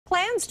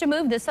Plans to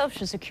move the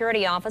Social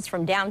Security office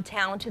from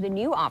downtown to the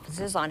new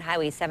offices on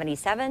Highway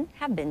 77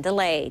 have been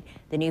delayed.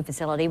 The new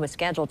facility was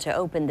scheduled to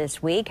open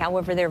this week.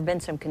 However, there have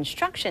been some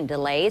construction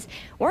delays.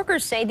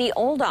 Workers say the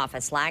old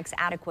office lacks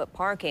adequate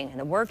parking and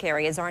the work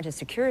areas aren't as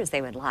secure as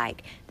they would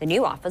like. The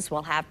new office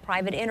will have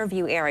private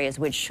interview areas,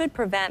 which should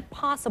prevent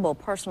possible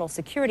personal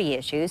security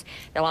issues.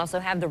 They'll also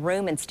have the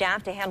room and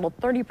staff to handle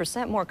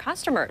 30% more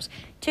customers.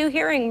 2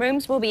 hearing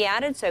rooms will be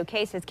added so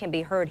cases can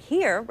be heard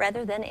here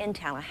rather than in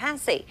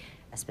Tallahassee.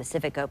 A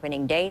specific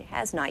opening date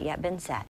has not yet been set.